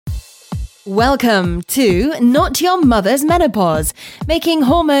Welcome to Not Your Mother's Menopause, Making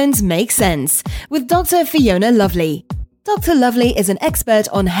Hormones Make Sense, with Dr. Fiona Lovely. Dr. Lovely is an expert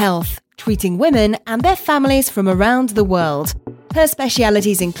on health, treating women and their families from around the world. Her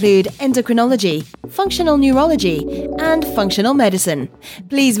specialties include endocrinology, functional neurology, and functional medicine.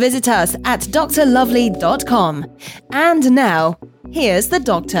 Please visit us at drlovely.com. And now, here's the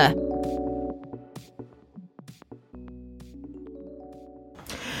doctor.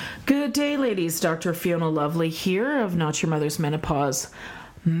 Good day, ladies. Dr. Fiona Lovely here of Not Your Mother's Menopause,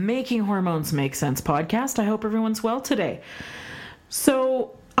 Making Hormones Make Sense podcast. I hope everyone's well today.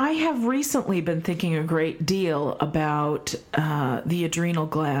 So I have recently been thinking a great deal about the adrenal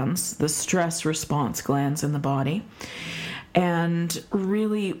glands, the stress response glands in the body, and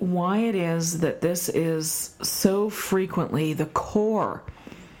really why it is that this is so frequently the core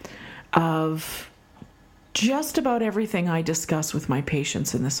of just about everything I discuss with my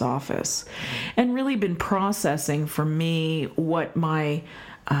patients in this office, and really been processing for me what my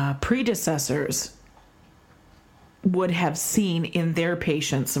predecessors would have seen in their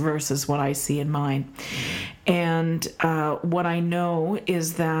patients versus what I see in mine. And what I know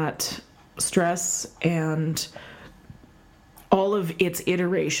is that stress and all of its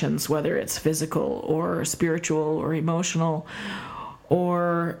iterations, whether it's physical or spiritual or emotional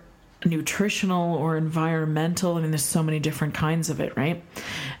or nutritional or environmental, I mean, there's so many different kinds of it, right?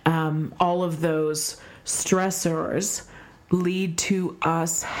 All of those stressors lead to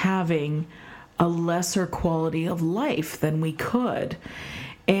us having a lesser quality of life than we could.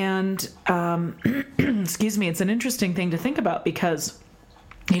 And, excuse me, it's an interesting thing to think about because,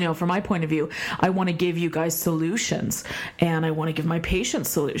 you know, from my point of view, I want to give you guys solutions and I want to give my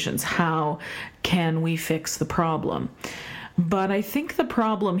patients solutions. How can we fix the problem? But I think the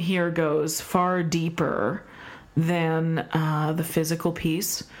problem here goes far deeper than the physical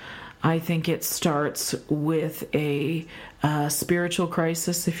piece. I think it starts with a spiritual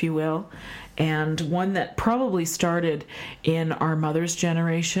crisis, if you will, and one that probably started in our mother's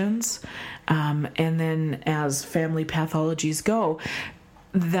generations. And then as family pathologies go,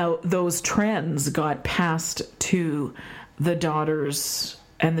 those trends got passed to the daughters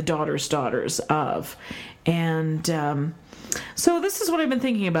and the daughters' daughters of. And so this is what I've been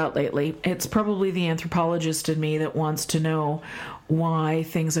thinking about lately. It's probably the anthropologist in me that wants to know why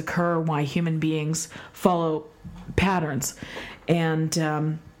things occur, why human beings follow patterns.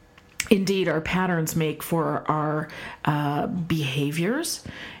 And indeed, our patterns make for our behaviors,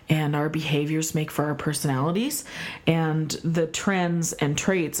 and our behaviors make for our personalities, and the trends and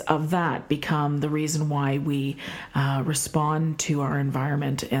traits of that become the reason why we respond to our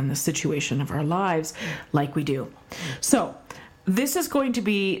environment and the situation of our lives like we do. So this is going to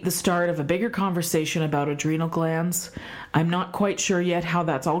be the start of a bigger conversation about adrenal glands. I'm not quite sure yet how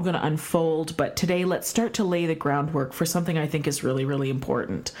that's all going to unfold, but today let's start to lay the groundwork for something I think is really, really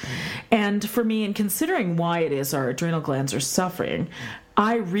important. And for me, in considering why it is our adrenal glands are suffering,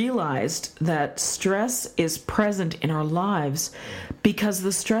 I realized that stress is present in our lives because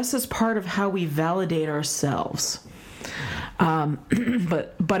the stress is part of how we validate ourselves.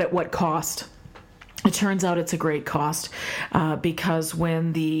 But at what cost? It turns out it's a great cost because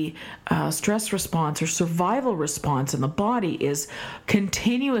when the stress response or survival response in the body is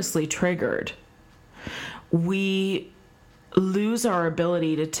continuously triggered, we lose our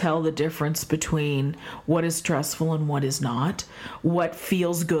ability to tell the difference between what is stressful and what is not, what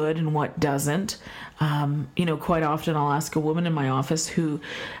feels good and what doesn't. Quite often I'll ask a woman in my office who,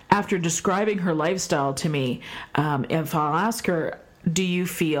 after describing her lifestyle to me, if I'll ask her, do you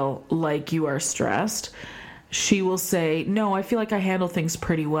feel like you are stressed? She will say, no, I feel like I handle things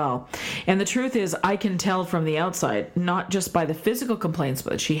pretty well. And the truth is, I can tell from the outside, not just by the physical complaints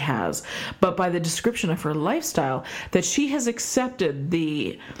that she has, but by the description of her lifestyle, that she has accepted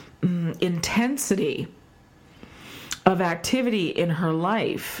the intensity of activity in her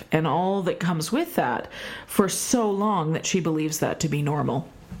life and all that comes with that for so long that she believes that to be normal.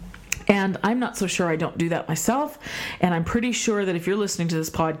 And I'm not so sure I don't do that myself. And I'm pretty sure that if you're listening to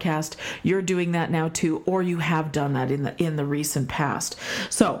this podcast, you're doing that now too, or you have done that in the recent past.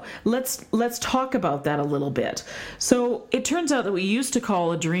 So let's talk about that a little bit. So it turns out that we used to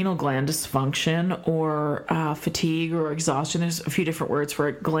call adrenal gland dysfunction or fatigue or exhaustion. There's a few different words for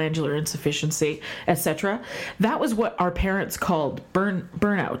it, glandular insufficiency, etc. That was what our parents called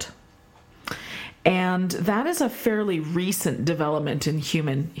burnout. And that is a fairly recent development in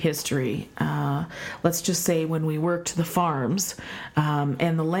human history. Let's just say when we worked the farms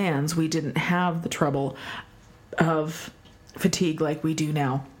and the lands, we didn't have the trouble of fatigue like we do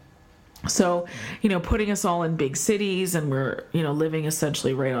now. So, putting us all in big cities, and we're, living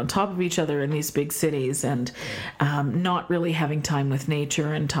essentially right on top of each other in these big cities, and not really having time with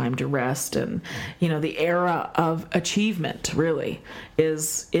nature and time to rest. And, the era of achievement really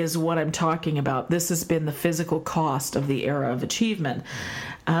is what I'm talking about. This has been the physical cost of the era of achievement,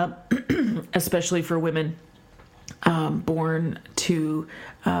 especially for women born to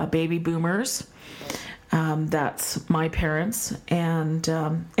baby boomers. That's my parents. And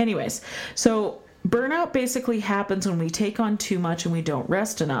anyways, so burnout basically happens when we take on too much and we don't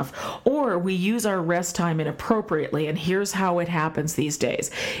rest enough, or we use our rest time inappropriately. And here's how it happens these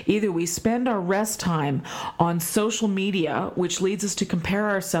days. Either we spend our rest time on social media, which leads us to compare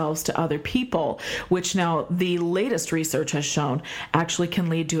ourselves to other people, which now the latest research has shown actually can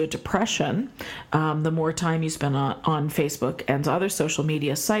lead to a depression. The more time you spend on Facebook and other social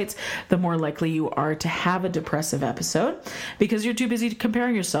media sites, the more likely you are to have a depressive episode, because you're too busy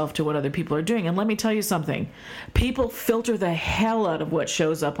comparing yourself to what other people are doing. And let me tell you something. People filter the hell out of what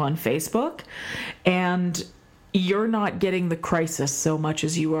shows up on Facebook, and you're not getting the crisis so much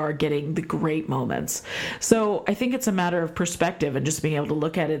as you are getting the great moments. So I think it's a matter of perspective and just being able to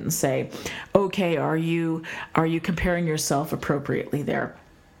look at it and say, okay, are you comparing yourself appropriately there?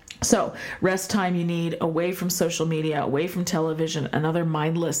 So rest time you need away from social media, away from television, and other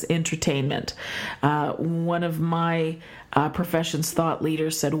mindless entertainment. One of my profession's thought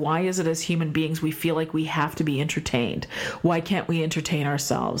leaders said, why is it as human beings we feel like we have to be entertained? Why can't we entertain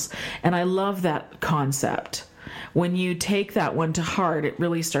ourselves? And I love that concept. When you take that one to heart, it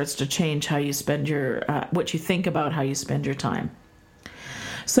really starts to change how you spend your, what you think about how you spend your time.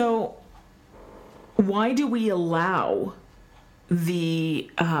 So why do we allow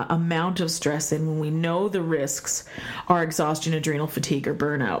the amount of stress in when we know the risks are exhaustion, adrenal fatigue, or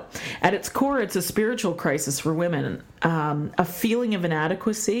burnout? At its core, it's a spiritual crisis for women, a feeling of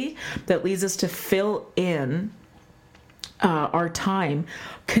inadequacy that leads us to fill in our time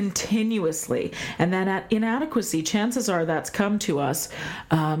continuously. And that inadequacy, chances are that's come to us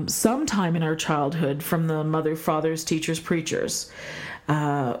sometime in our childhood from the mother, fathers, teachers, preachers.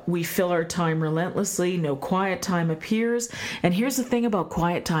 We fill our time relentlessly. No quiet time appears. And here's the thing about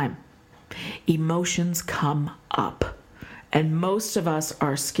quiet time. Emotions come up. And most of us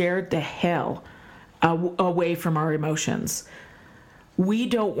are scared the hell away from our emotions. We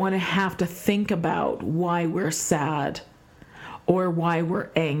don't want to have to think about why we're sad, or why we're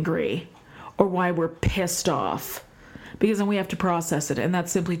angry, or why we're pissed off, because then we have to process it, and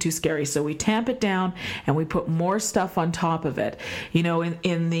that's simply too scary. So we tamp it down and we put more stuff on top of it. In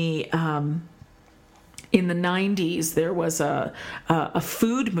the 90s, there was a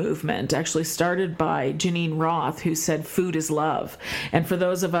food movement actually started by Janine Roth, who said food is love. And for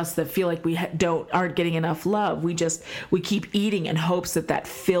those of us that feel like we aren't getting enough love, we keep eating in hopes that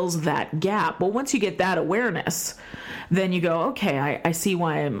fills that gap. Well, once you get that awareness, then you go, okay, I see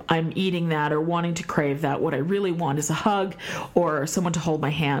why I'm eating that or wanting to crave that. What I really want is a hug or someone to hold my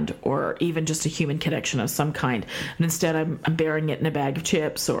hand, or even just a human connection of some kind. And instead I'm burying it in a bag of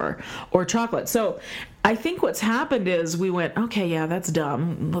chips or chocolate. So I think what's happened is we went, okay, yeah, that's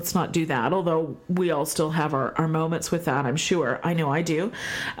dumb. Let's not do that. Although we all still have our moments with that, I'm sure. I know I do.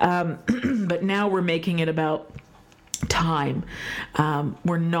 But now we're making it about time.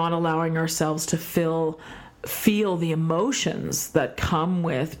 We're not allowing ourselves to feel the emotions that come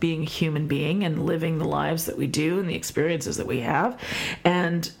with being a human being and living the lives that we do and the experiences that we have.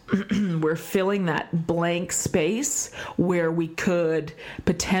 And we're filling that blank space where we could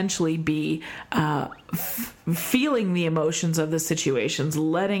potentially be feeling the emotions of the situations,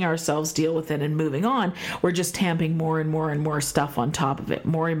 letting ourselves deal with it and moving on. We're just tamping more and more and more stuff on top of it,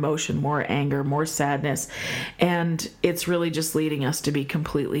 more emotion, more anger, more sadness. And it's really just leading us to be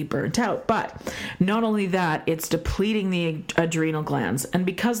completely burnt out. But not only that, it's depleting the adrenal glands. And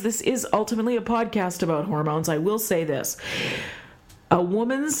because this is ultimately a podcast about hormones, I will say this. A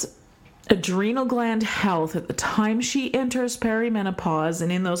woman's adrenal gland health at the time she enters perimenopause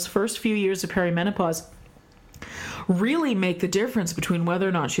and in those first few years of perimenopause really make the difference between whether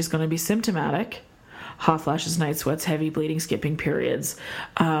or not she's going to be symptomatic, hot flashes, night sweats, heavy bleeding, skipping periods,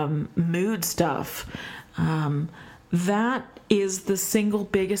 mood stuff. That is the single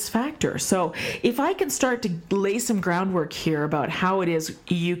biggest factor. So if I can start to lay some groundwork here about how it is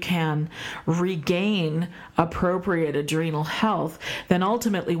you can regain appropriate adrenal health, then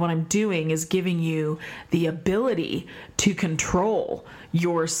ultimately what I'm doing is giving you the ability to control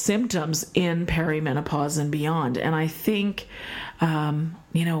your symptoms in perimenopause and beyond. And I think, wow,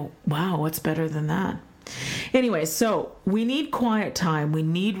 what's better than that? Anyway, so we need quiet time. We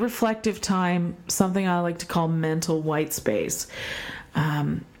need reflective time, something I like to call mental white space.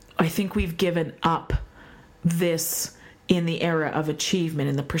 think we've given up this in the era of achievement,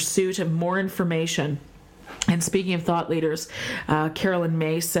 in the pursuit of more information. And speaking of thought leaders, Carolyn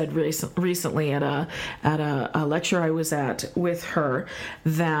May said recently at a lecture I was at with her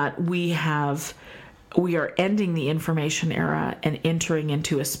that we are ending the information era and entering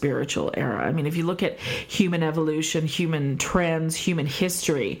into a spiritual era. I mean, if you look at human evolution, human trends, human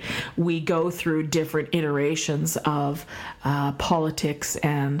history, we go through different iterations of politics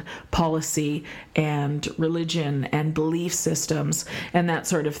and policy and religion and belief systems and that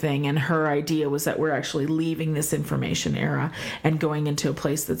sort of thing. And her idea was that we're actually leaving this information era and going into a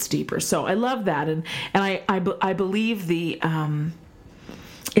place that's deeper. So I love that. And I believe the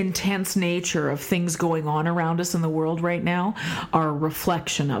intense nature of things going on around us in the world right now are a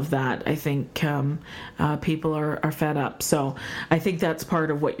reflection of that. I think people are fed up. So I think that's part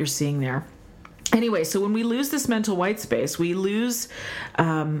of what you're seeing there. Anyway, so when we lose this mental white space, we lose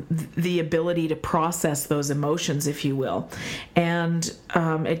the ability to process those emotions, if you will. And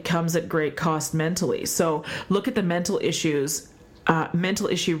it comes at great cost mentally. So look at the mental issue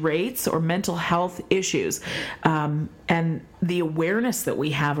rates or mental health issues, and the awareness that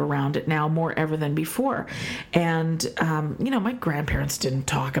we have around it now more ever than before. And, my grandparents didn't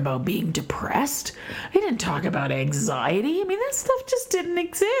talk about being depressed. They didn't talk about anxiety. I mean, that stuff just didn't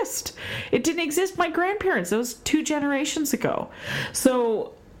exist. It didn't exist. My grandparents, that was 2 generations ago.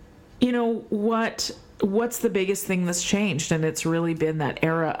 So, what's the biggest thing that's changed? And it's really been that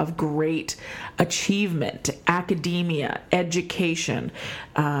era of great achievement, academia, education,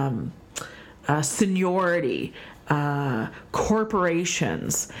 seniority,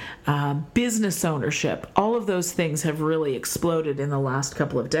 corporations, business ownership. All of those things have really exploded in the last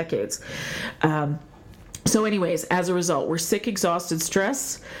couple of decades. So anyways, as a result, we're sick, exhausted,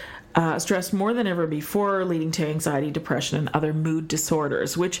 stressed more than ever before, leading to anxiety, depression, and other mood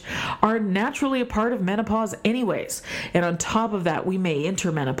disorders, which are naturally a part of menopause anyways. And on top of that, we may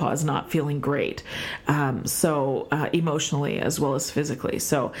enter menopause not feeling great, emotionally as well as physically.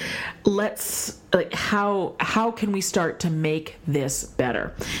 So how can we start to make this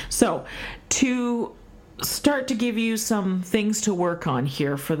better? So to start to give you some things to work on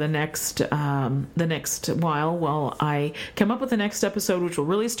here for the next while I come up with the next episode, which will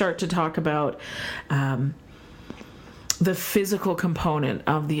really start to talk about the physical component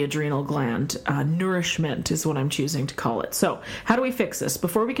of the adrenal gland. Nourishment is what I'm choosing to call it. So how do we fix this?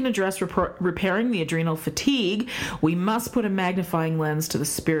 Before we can address repairing the adrenal fatigue, we must put a magnifying lens to the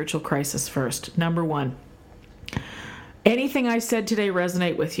spiritual crisis first. Number 1, anything I said today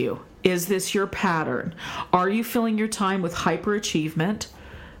resonate with you? Is this your pattern? Are you filling your time with hyperachievement,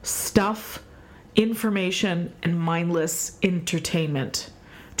 stuff, information, and mindless entertainment?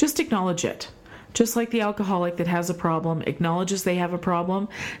 Just acknowledge it. Just like the alcoholic that has a problem acknowledges they have a problem,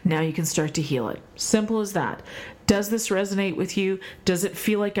 now you can start to heal it. Simple as that. Does this resonate with you? Does it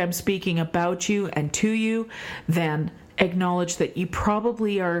feel like I'm speaking about you and to you? Then acknowledge that you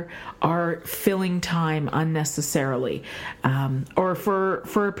probably are filling time unnecessarily, or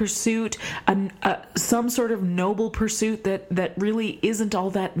for a pursuit, some sort of noble pursuit that really isn't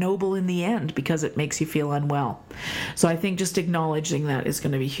all that noble in the end because it makes you feel unwell. So I think just acknowledging that is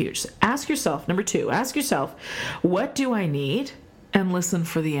going to be huge. Ask yourself, number 2, what do I need? And listen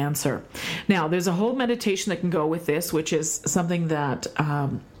for the answer. Now, there's a whole meditation that can go with this, which is something that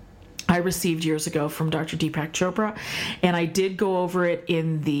I received years ago from Dr. Deepak Chopra, and I did go over it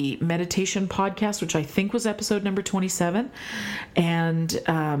in the meditation podcast, which I think was episode number 27, and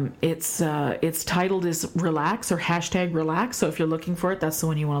its titled is Relax or #Relax. So if you're looking for it, that's the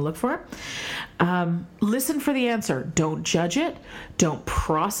one you want to look for. Listen for the answer. Don't judge it. Don't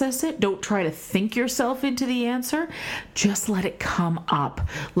process it. Don't try to think yourself into the answer. Just let it come up.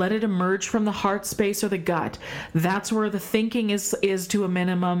 Let it emerge from the heart space or the gut. That's where the thinking is to a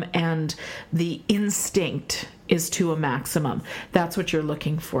minimum and the instinct is to a maximum. That's what you're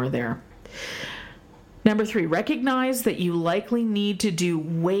looking for there. Number 3, recognize that you likely need to do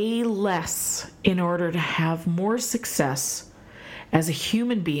way less in order to have more success as a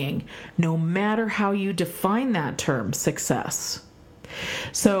human being, no matter how you define that term, success.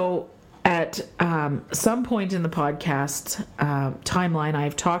 So at some point in the podcast timeline,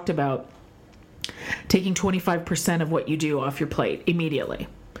 I've talked about taking 25% of what you do off your plate immediately.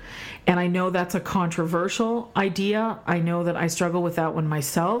 And I know that's a controversial idea. I know that I struggle with that one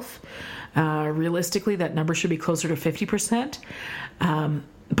myself. Realistically, that number should be closer to 50%.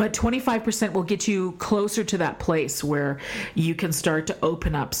 But 25% will get you closer to that place where you can start to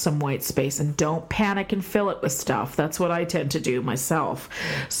open up some white space, and don't panic and fill it with stuff. That's what I tend to do myself.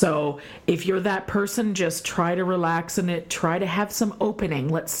 So if you're that person, just try to relax in it. Try to have some opening.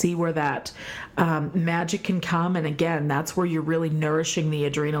 Let's see where that magic can come. And again, that's where you're really nourishing the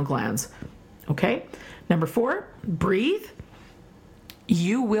adrenal glands. Okay. Number 4, breathe.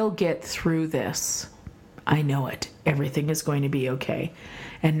 You will get through this. I know it. Everything is going to be okay.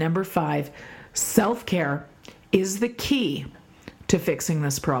 And number 5, self-care is the key to fixing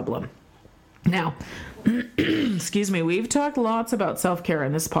this problem. Now, excuse me, we've talked lots about self-care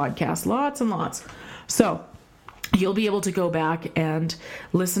in this podcast, lots and lots. So you'll be able to go back and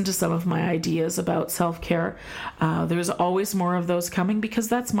listen to some of my ideas about self-care. There's always more of those coming, because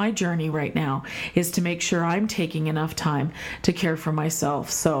that's my journey right now, is to make sure I'm taking enough time to care for myself.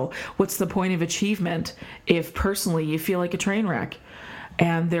 So what's the point of achievement if personally you feel like a train wreck?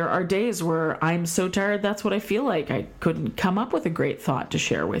 And there are days where I'm so tired, that's what I feel like. I couldn't come up with a great thought to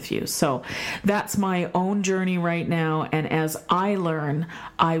share with you. So that's my own journey right now. And as I learn,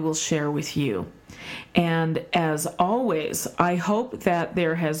 I will share with you. And as always, I hope that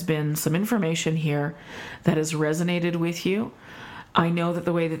there has been some information here that has resonated with you. I know that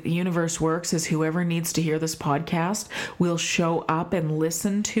the way that the universe works is whoever needs to hear this podcast will show up and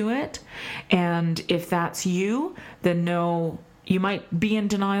listen to it. And if that's you, then know you might be in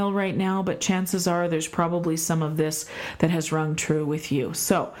denial right now, but chances are there's probably some of this that has rung true with you.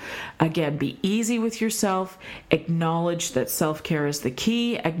 So again, be easy with yourself. Acknowledge that self-care is the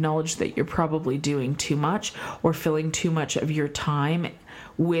key. Acknowledge that you're probably doing too much or filling too much of your time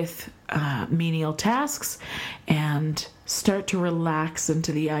with menial tasks, and start to relax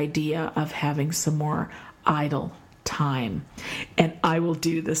into the idea of having some more idle time. And I will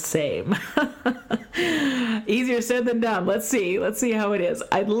do the same. Easier said than done. Let's see how it is.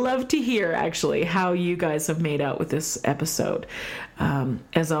 I'd love to hear actually how you guys have made out with this episode.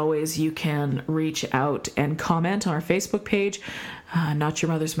 As always, you can reach out and comment on our Facebook page, Not Your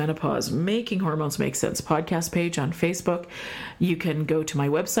Mother's Menopause, Making Hormones Make Sense podcast page on Facebook. You can go to my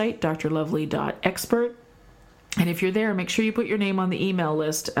website, drlovely.expert. And if you're there, make sure you put your name on the email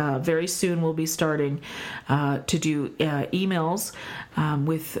list. Very soon we'll be starting to do emails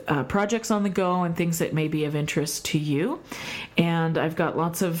with projects on the go and things that may be of interest to you. And I've got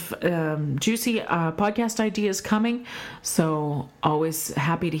lots of juicy podcast ideas coming. So always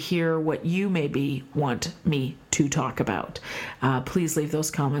happy to hear what you maybe want me to talk about. Please leave those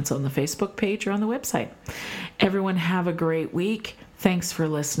comments on the Facebook page or on the website. Everyone have a great week. Thanks for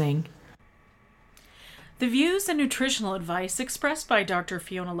listening. The views and nutritional advice expressed by Dr.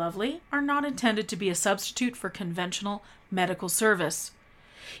 Fiona Lovely are not intended to be a substitute for conventional medical service.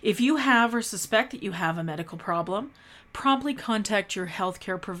 If you have or suspect that you have a medical problem, promptly contact your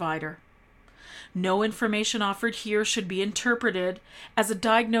healthcare provider. No information offered here should be interpreted as a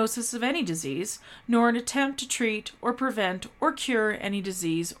diagnosis of any disease, nor an attempt to treat or prevent or cure any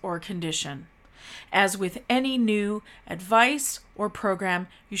disease or condition. As with any new advice or program,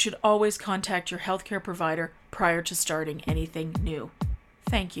 you should always contact your healthcare provider prior to starting anything new.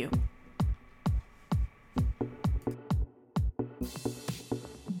 Thank you.